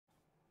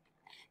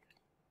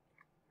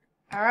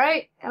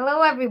Alright,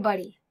 hello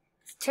everybody.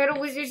 It's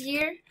Turtle Wizard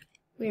here.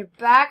 We're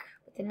back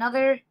with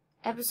another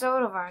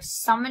episode of our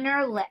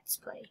Summoner Let's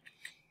Play.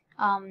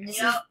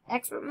 This is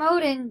Expert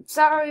Mode, and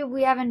sorry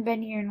we haven't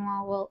been here in a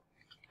while. Well,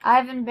 I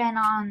haven't been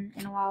on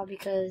in a while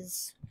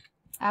because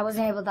I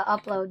wasn't able to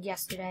upload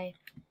yesterday.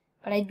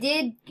 But I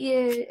did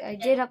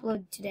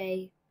upload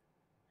today.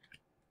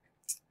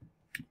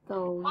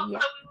 So, yeah. Also, we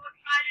will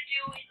try to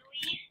do at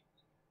least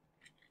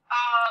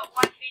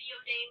one video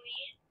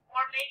daily,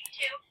 or maybe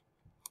two.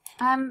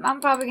 I'm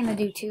probably gonna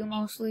do two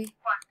mostly.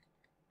 One.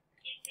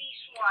 At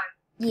least one.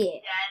 Yeah.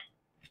 Then.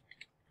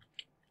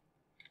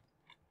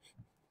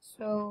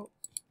 So,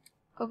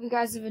 hope you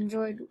guys have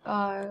enjoyed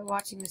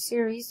watching the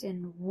series.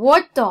 And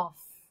what the? Alright,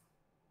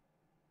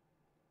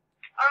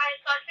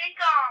 so I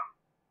think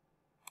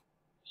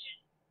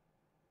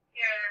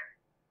here.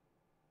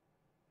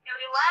 Yeah,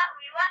 we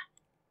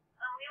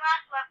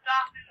last left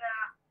off in the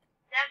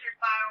desert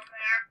biome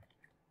there.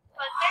 So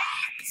I think.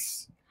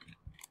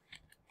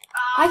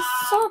 I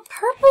saw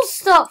purple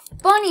stuff.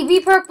 Bunny, be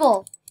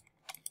purple.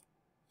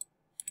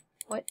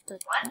 What the?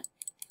 What?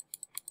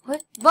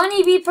 What?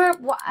 Bunny, be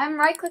purple. I'm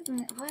right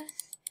clicking. What?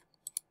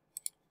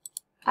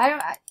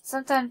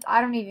 Sometimes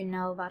I don't even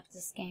know about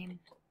this game.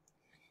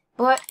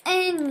 But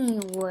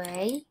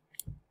anyway.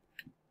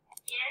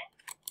 Yeah?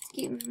 Let's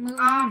keep moving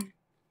on. Do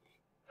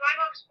I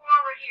go explore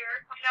over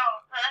here? No,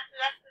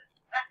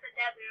 that's the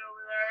desert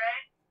over there,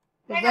 right?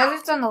 The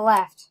desert's on the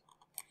left.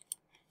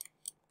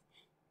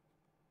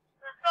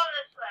 Let's go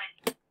this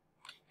way.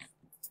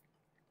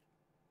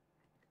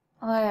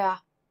 Oh yeah.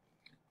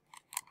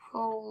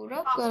 Hold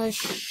up, gotta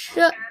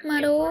shut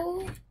my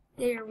door.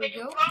 There we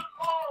go. Okay,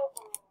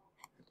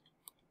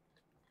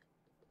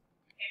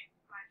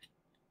 fine.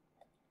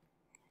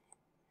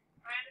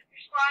 Alright, if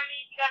you're slimy,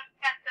 you got to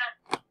catch that.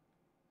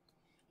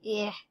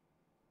 Yeah.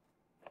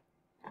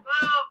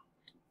 Whoa!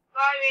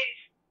 Slimy!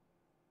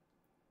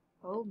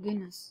 Oh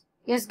goodness.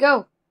 Yes,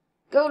 go.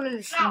 Go to the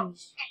No!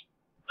 streams.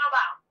 No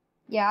bow.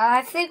 Yeah,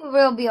 I think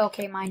we'll be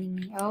okay mining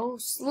me. Oh,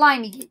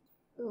 slimy, get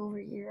over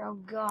here. Oh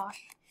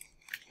gosh.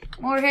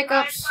 More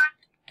hiccups.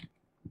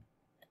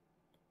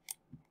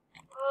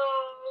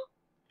 Oh.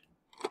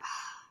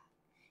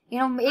 You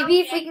know, maybe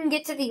if we can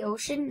get to the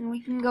ocean,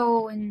 we can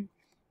go and...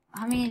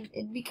 I mean,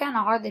 it'd be kind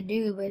of hard to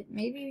do, but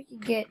maybe we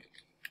could get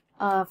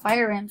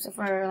fire imps if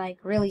we're, like,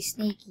 really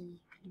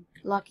sneaky,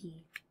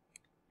 lucky.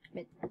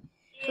 But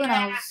who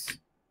knows?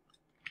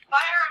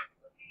 Fire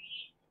would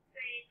be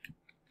insane.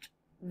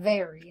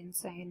 Very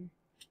insane.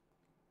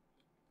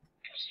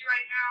 See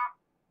right now.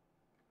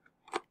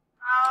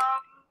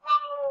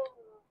 Whoa.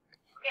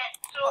 Okay,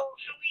 so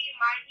should we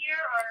mine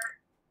here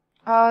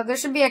or? There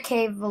should be a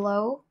cave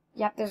below.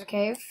 Yep, there's a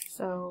cave,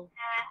 so...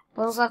 Nah.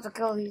 We'll just have to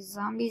kill these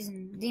zombies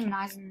and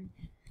demonize and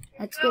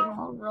let's get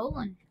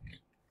rolling.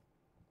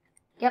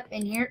 Yep,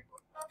 in here.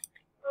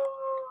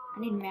 I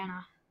need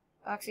mana.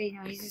 Actually,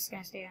 no, he's just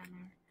gonna stay down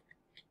there.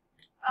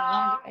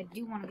 I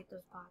do want to get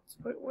those pots.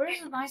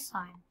 Where's my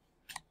slime?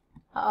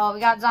 Uh-oh, we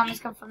got zombies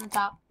come from the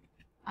top.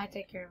 I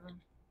take care of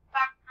them.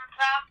 Back on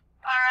top.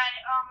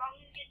 Alright, I'm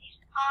gonna get these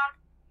pots.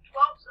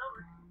 12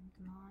 silver.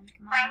 Come on.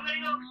 Alright, I'm gonna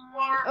go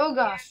explore. Oh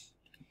gosh.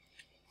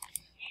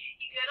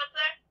 You good up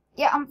there?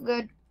 Yeah, I'm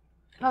good.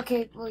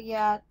 Okay, well,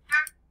 yeah.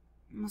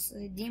 Unless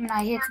the demon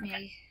eye hits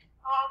me.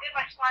 Oh, I'll get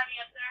my slimy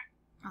up there.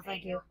 Oh,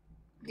 thank you.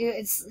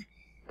 Dude,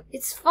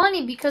 it's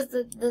funny because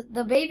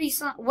the baby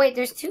slime... Wait,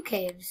 there's two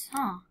caves.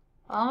 Huh.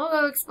 I'll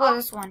go explore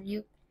this one. I'll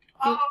get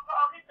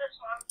this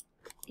one.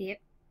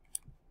 Yep.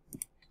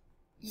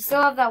 You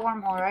still have that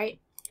wormhole, right?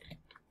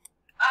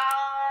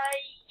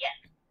 Yes.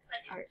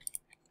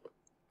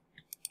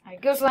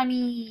 Alright, go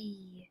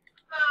slimy.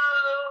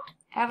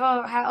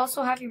 Oh.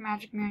 Also have your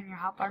magic mirror in your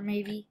hotbar,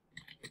 maybe.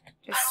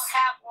 I don't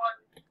have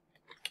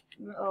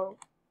one. Oh,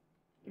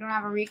 you don't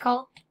have a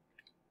recall?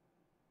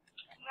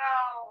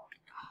 No.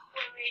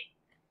 Wait.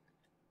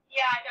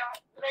 Yeah, I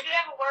don't. But I do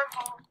have a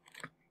wormhole.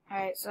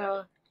 Alright,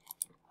 so...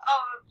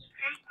 Oh, it's a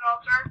crimson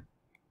altar.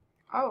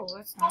 Oh,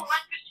 that's Oh, nice.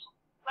 light crystal.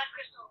 Light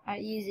crystal.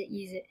 Alright,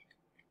 use it.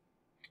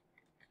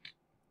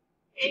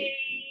 Hey.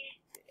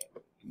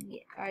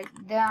 Yeah, alright,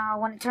 now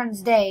when it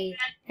turns day,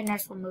 the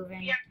nurse will move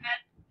in. Yeah,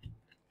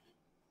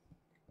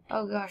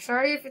 Oh gosh,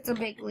 sorry if it's a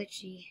bit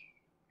glitchy.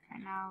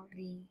 Right now, I'm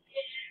just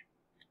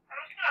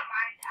gonna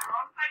mine down,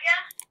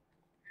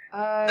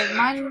 I guess.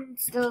 mine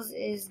still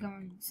is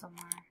going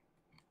somewhere.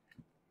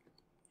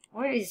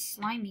 Where is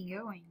Slimy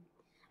going?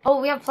 Oh,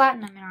 we have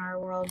platinum in our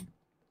world.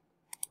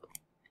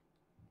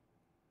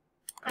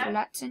 Okay.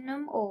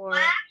 Platinum or... I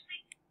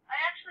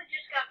actually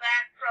just got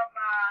back from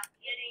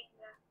getting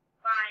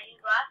my new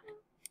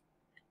glasses.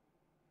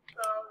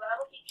 So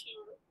that'll be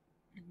cute.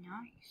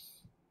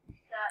 Nice.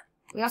 That.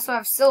 We also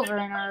have silver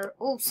in our...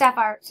 Oh,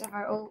 sapphire.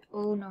 Oh,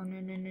 no,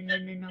 They're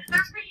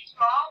please. pretty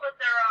small, but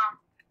they're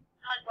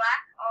like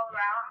black all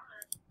around.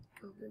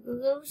 Go,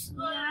 That's the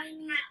color I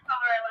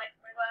like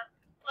for my glasses.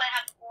 What I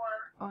have before.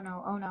 Oh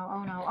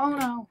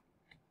no.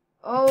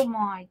 Oh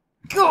my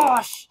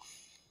gosh!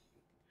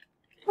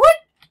 What?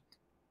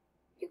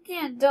 You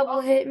can't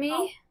double hit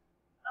me.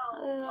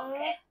 Oh,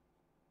 okay.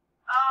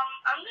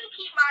 gonna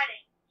keep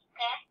mining,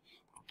 okay?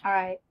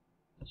 Alright.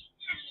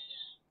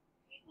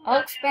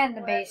 I'll expand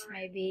the base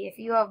maybe if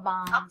you have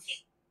bombs.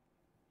 Okay.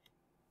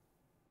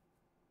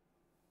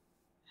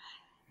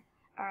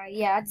 Alright,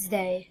 yeah, it's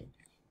day.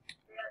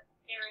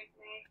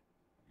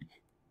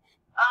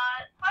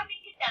 Let me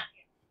get down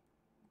here.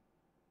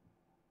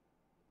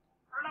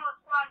 I don't know what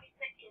slime you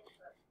think is,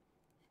 but...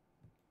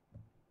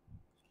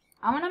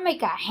 I'm gonna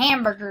make a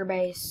hamburger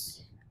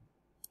base.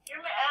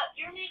 You're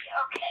making...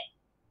 Okay.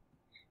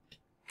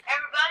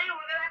 Everybody,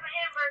 we're gonna have a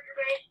hamburger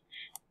base.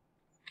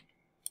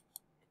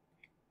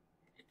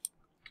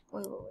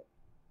 Wait.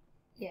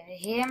 Yeah, a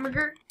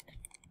hamburger?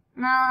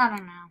 No, I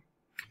don't know.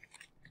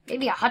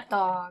 Maybe a hot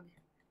dog.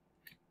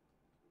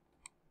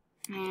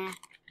 Nah.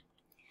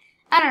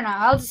 I don't know.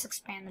 I'll just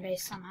expand the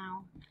base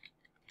somehow.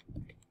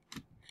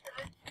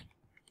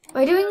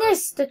 By doing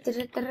this.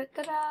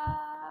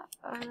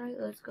 Alright,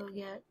 let's go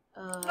get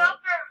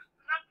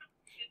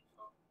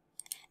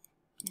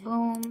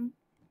boom.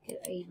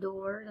 Get a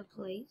door to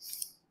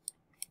place.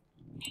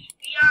 Be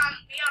on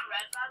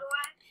red, by the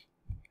way.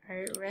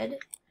 Alright, red.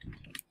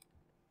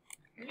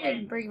 You're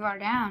getting pretty far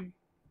down.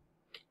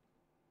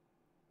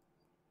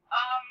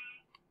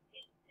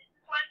 Is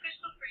this life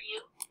crystal for you?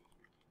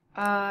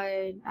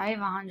 I have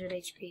 100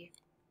 HP.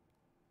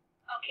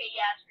 Okay,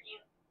 yeah, it's for you.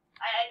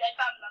 I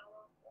found another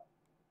one.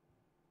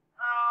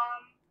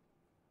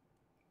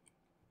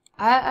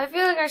 I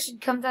feel like I should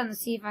come down to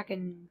see if I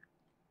can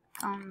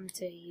come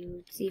to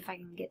you. See if I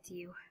can get to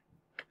you.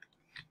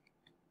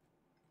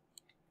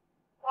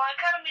 Well, I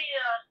kind of made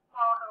a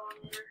small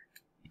elevator.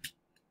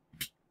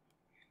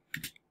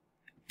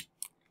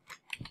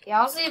 Yeah,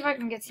 I'll see if I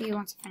can get to you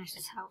once I finish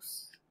this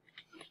house.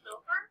 Some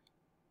silver?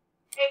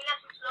 Hey, we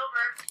got some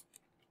silver.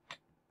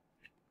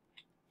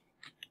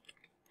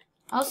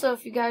 Also,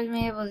 if you guys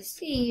may be able to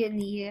see in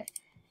the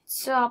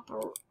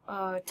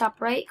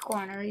top right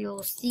corner,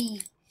 you'll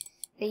see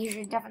that you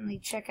should definitely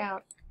check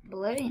out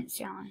Bolivian's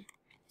channel.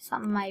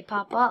 Something might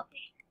pop up.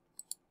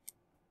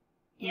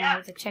 You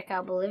know, to check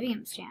out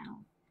Bolivian's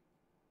channel.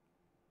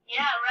 Yeah,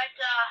 right,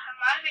 in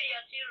my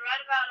video too,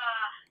 right about,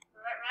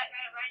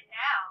 right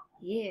now.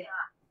 Yeah.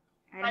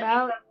 Right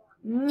about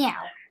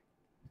now.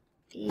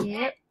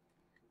 Yep.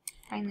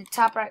 Right in the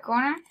top right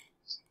corner.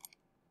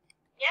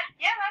 Yeah,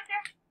 right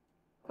there.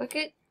 Click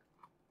it,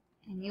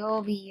 and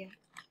it'll be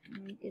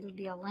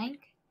a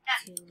link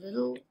to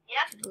little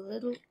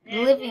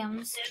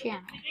Bolivian's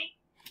channel.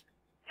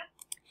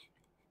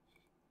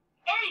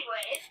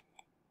 Anyways,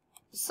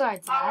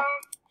 Besides that,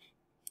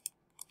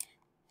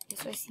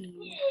 yes, I see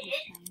you.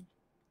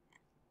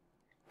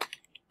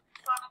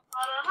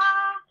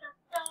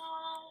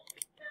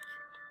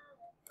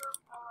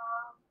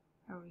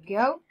 There we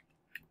go.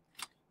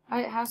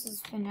 Alright, house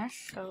is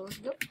finished, so let's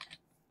go.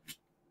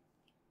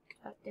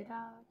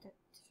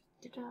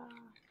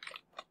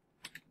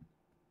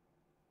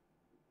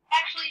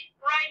 Actually,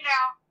 right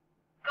now,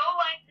 go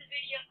like the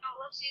video.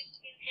 Let's see if we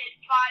can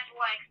hit 5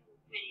 likes in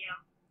this video.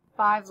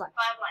 5 likes.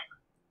 5 likes.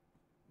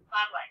 5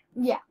 likes.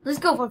 Yeah, let's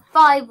go for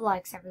 5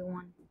 likes,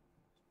 everyone.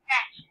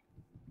 Action.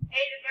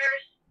 Hey, the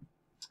nurse.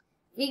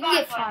 We can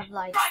get 5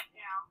 likes. Right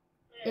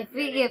now. If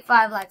we get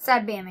 5 likes,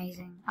 that'd be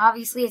amazing.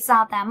 Obviously, it's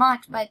not that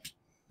much, but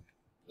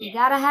you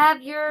gotta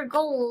have your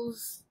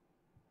goals,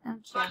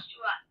 don't you?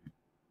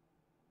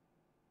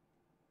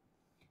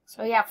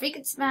 So yeah, if we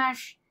could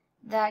smash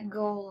that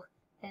goal,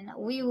 then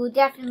we will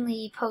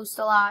definitely post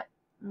a lot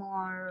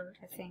more,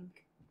 I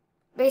think.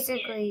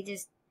 Basically,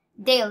 just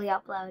daily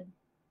upload.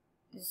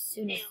 As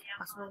soon as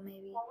possible,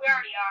 maybe. Well, we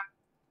already are.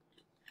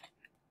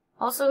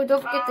 Also,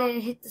 don't forget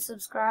to hit the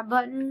subscribe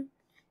button.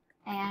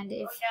 And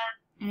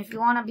if you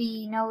want to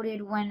be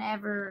noted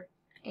whenever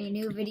a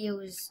new video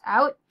is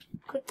out,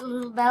 click the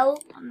little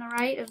bell on the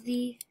right of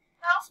the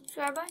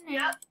subscribe button.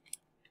 Yep.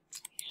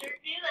 Sure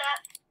do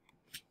that.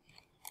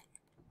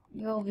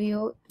 You'll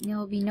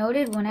be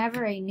noted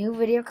whenever a new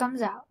video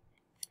comes out.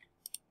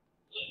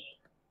 Yeah.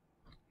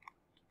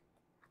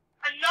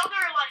 Another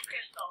light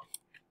crystal.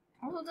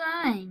 Oh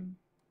dang!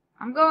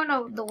 I'm going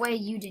the way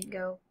you didn't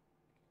go.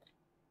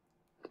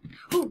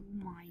 Oh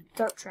my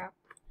dirt trap.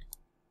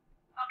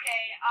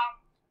 Okay,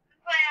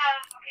 since I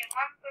have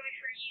one food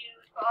for you,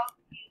 so I'll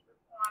use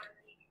this water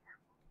that you can have.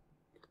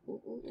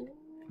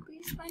 Ooh,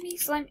 please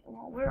slimy.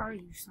 Well, where are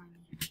you,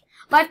 slimy?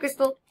 Life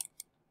crystal.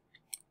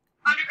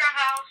 Underground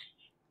house.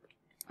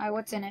 Alright,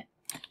 what's in it?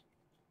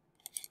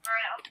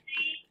 Alright, I'll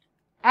see.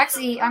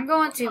 Actually, I'm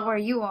going to where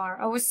you are.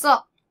 Oh, what's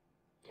up?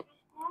 Ooh,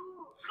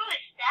 look at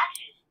the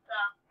statues and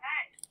stuff.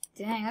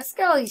 Nice. Dang, let's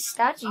get all these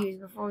statues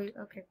before we...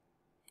 Okay,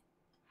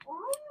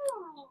 Ooh.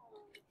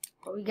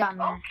 what we got in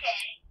there?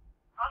 Okay.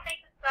 I'll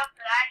take the stuff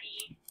that I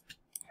need.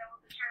 And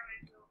we'll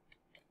determine who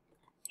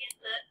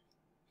gets it.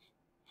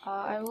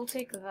 I will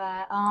take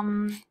that.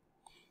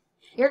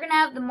 You're gonna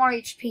have the more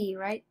HP,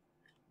 right?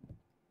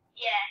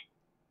 Yeah.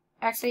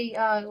 Actually,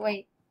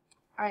 wait.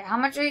 Alright, how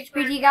much HP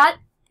do you got?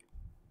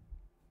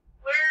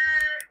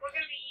 We're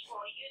gonna be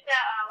equal. Use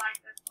that life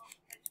crystal.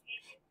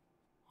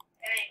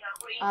 There you go.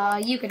 We're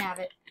equal. You can have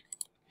it.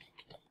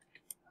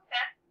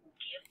 Okay. Thank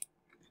you.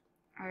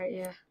 Alright,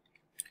 yeah.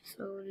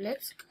 So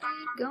let's keep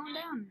going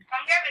down.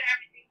 I'm grabbing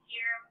everything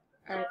here.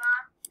 Alright.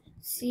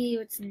 See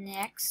what's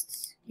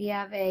next. We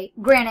have a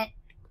granite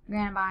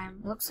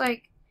biome. Looks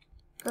like.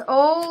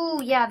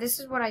 Oh yeah, this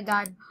is what I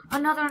died.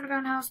 Another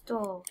underground house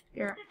door.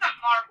 Here. This is a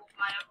marble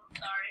biome. I'm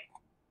sorry.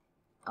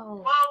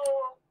 Oh.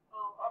 Whoa.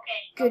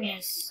 Okay.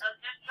 Goodness. Okay.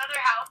 There's another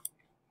house.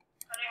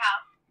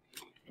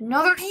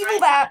 Another evil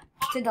bat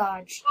to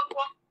dodge.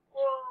 Whoa.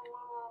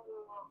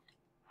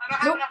 I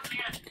don't have enough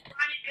mana. I need to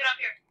get up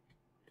here.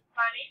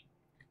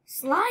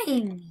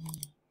 Slimy.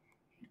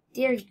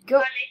 There you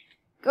go.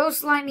 Go,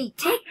 Slimy.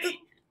 Take the...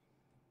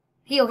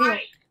 Heal.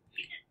 Get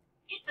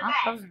the I'm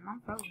bag.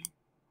 frozen.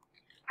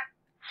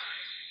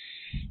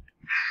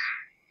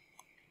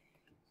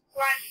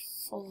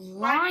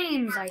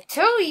 Slimes, I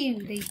tell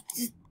you. They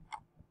just...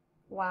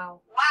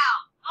 Wow.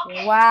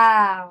 Okay.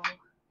 Wow. A+.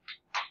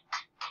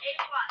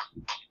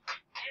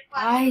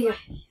 I... Now we're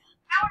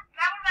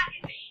back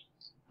in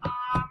base.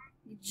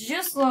 You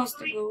just lost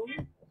the gold.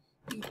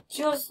 You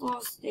just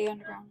lost the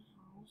underground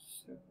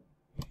house. So.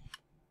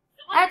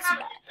 That's bad.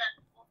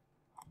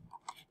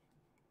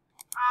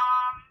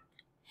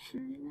 Well,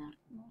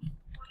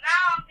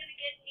 now I'm gonna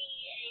get me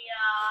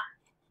a,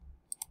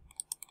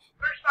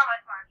 first off,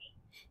 I'm farming.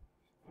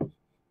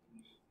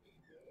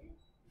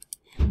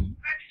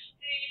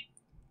 Actually,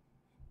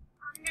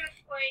 I'm gonna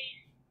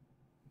place,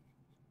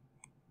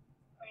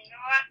 you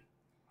know what?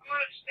 I'm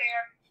gonna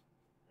expand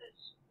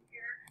this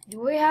here. Do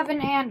we have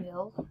an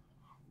anvil? We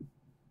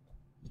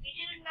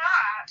do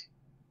not.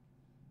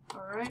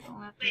 Alright, we'll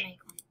have to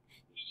make one.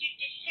 Did you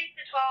take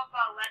the 12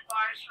 lead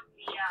bars from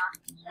the,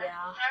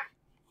 Yeah. there?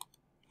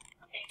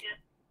 Okay, good.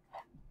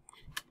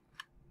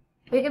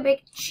 We can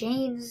make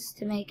chains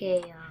to make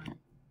a,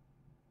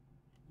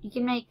 you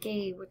can make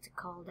a, what's it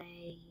called,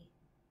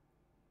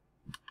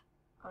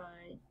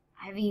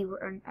 heavy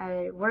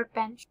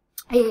workbench.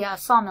 A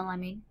sawmill, I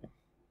mean.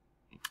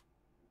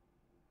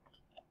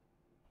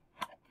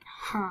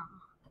 Huh.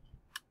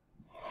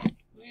 Well,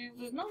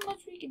 there's not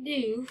much we can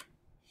do.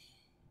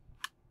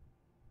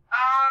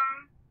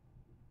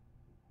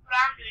 What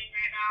I'm doing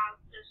right now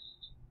is just,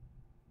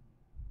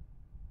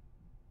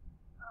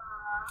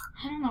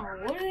 I don't know,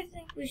 what do I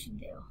think we should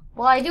do?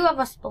 Well, I do have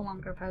a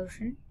spelunker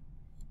potion.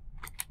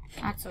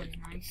 That's always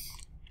nice.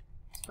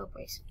 Still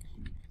place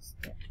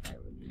that I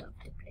would love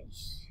to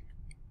place.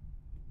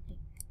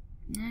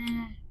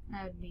 Nah,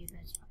 that would be the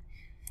best one.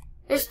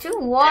 There's 2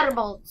 water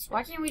bolts.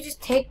 Why can't we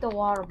just take the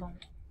water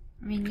bolt?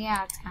 I mean,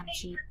 yeah, it's kind of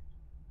cheap.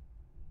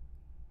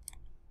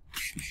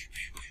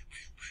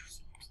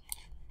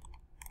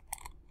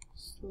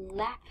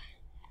 Slap.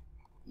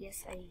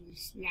 Yes, I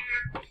use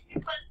slap. you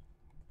put,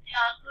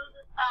 move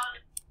this out a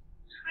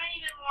tiny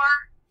bit more.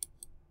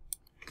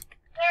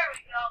 There we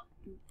go.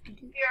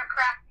 You're a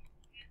crafting.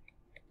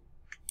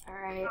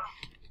 Alright.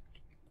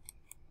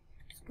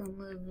 Let's go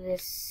move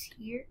this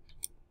here.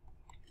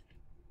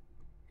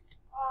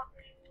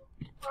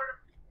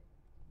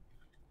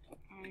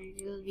 And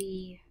it'll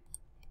be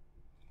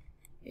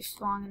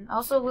just long. And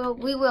also,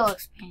 we will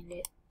expand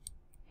it.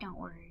 Don't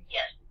worry.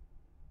 Yes.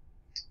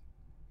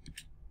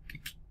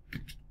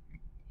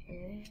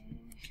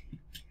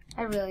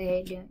 I really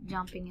hate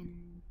jumping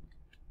in.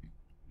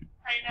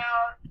 I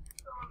know.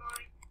 It's so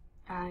annoying.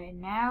 Alright,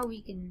 now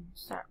we can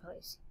start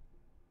placing.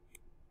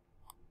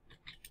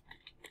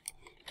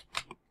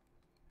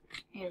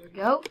 Here we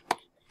go.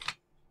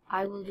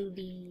 I will do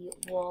the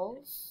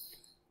walls.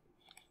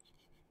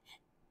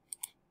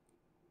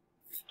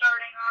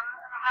 Starting on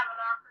it. I don't have it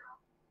on.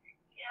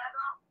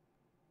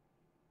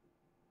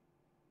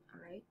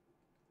 Alright.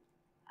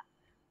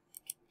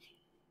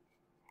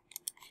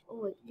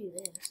 Oh, I can do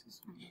this.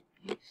 This might be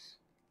nice.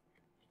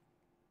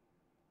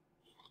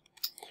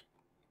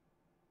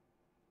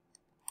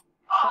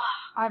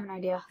 I have an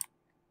idea.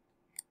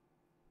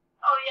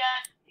 Oh,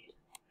 yeah.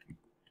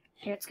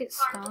 Here, let's get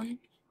stone.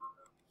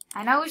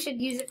 I know we should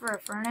use it for a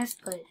furnace,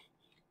 but... Do I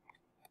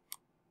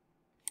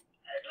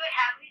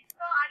have these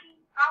still? I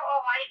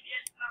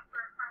just not for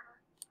a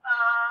furnace.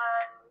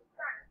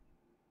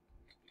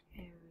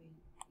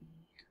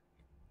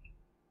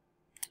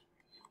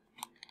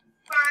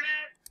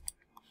 Furnace.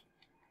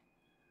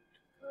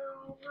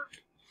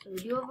 So we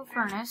do have a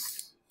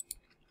furnace.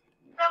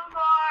 Some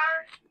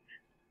bars.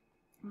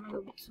 I'm gonna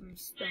go get some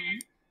stone.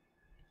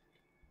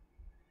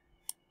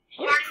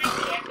 You already made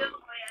the anvil?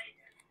 Oh, yeah, you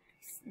did.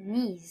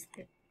 Sneezed.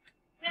 But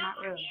We'll not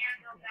put really. the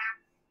anvil back.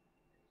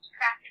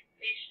 Crafting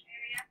station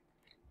area.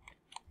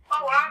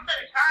 Oh, we're almost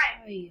out of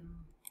time. I,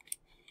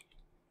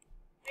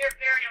 We're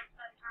very almost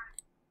out of time.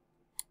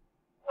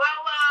 Well,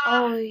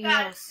 Oh, guys,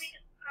 yes. we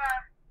can,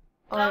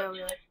 Oh, love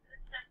yeah. to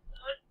this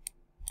episode.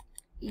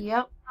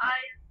 Yep. I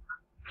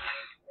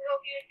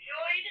hope you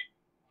enjoyed.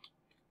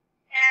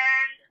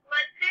 And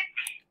let's pick.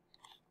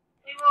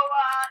 We will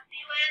see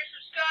you later.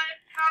 Subscribe,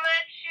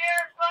 comment,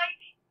 share,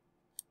 like,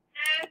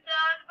 and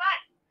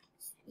goodbye.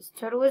 This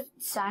turtle is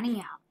signing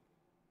out.